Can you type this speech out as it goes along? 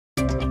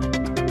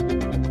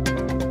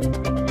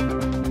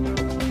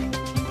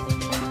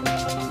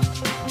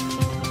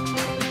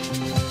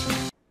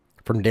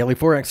From Daily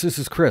Forex, this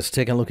is Chris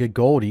taking a look at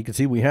gold. You can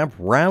see we have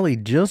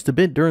rallied just a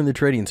bit during the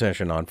trading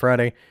session on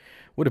Friday.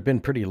 Would have been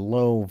pretty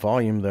low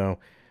volume, though.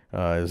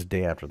 It's the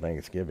day after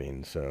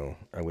Thanksgiving, so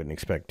I wouldn't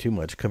expect too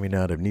much coming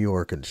out of New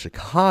York and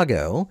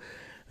Chicago.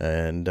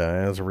 And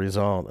as a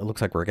result, it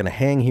looks like we're going to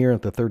hang here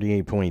at the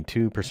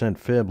 38.2%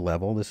 fib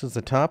level. This is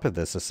the top of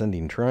this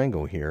ascending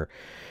triangle here.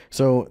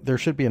 So there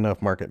should be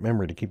enough market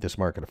memory to keep this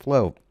market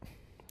afloat.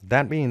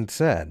 That being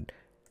said,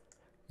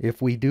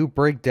 if we do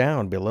break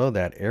down below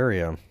that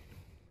area,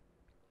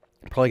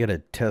 probably going to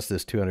test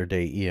this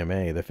 200-day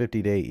EMA. The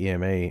 50-day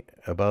EMA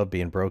above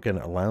being broken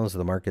allows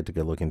the market to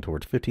go looking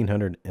towards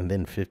 1500 and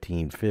then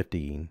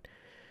 1515.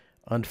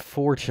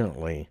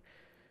 Unfortunately,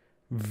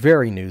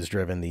 very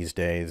news-driven these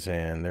days,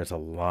 and there's a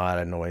lot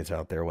of noise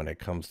out there when it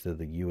comes to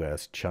the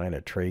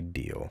U.S.-China trade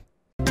deal.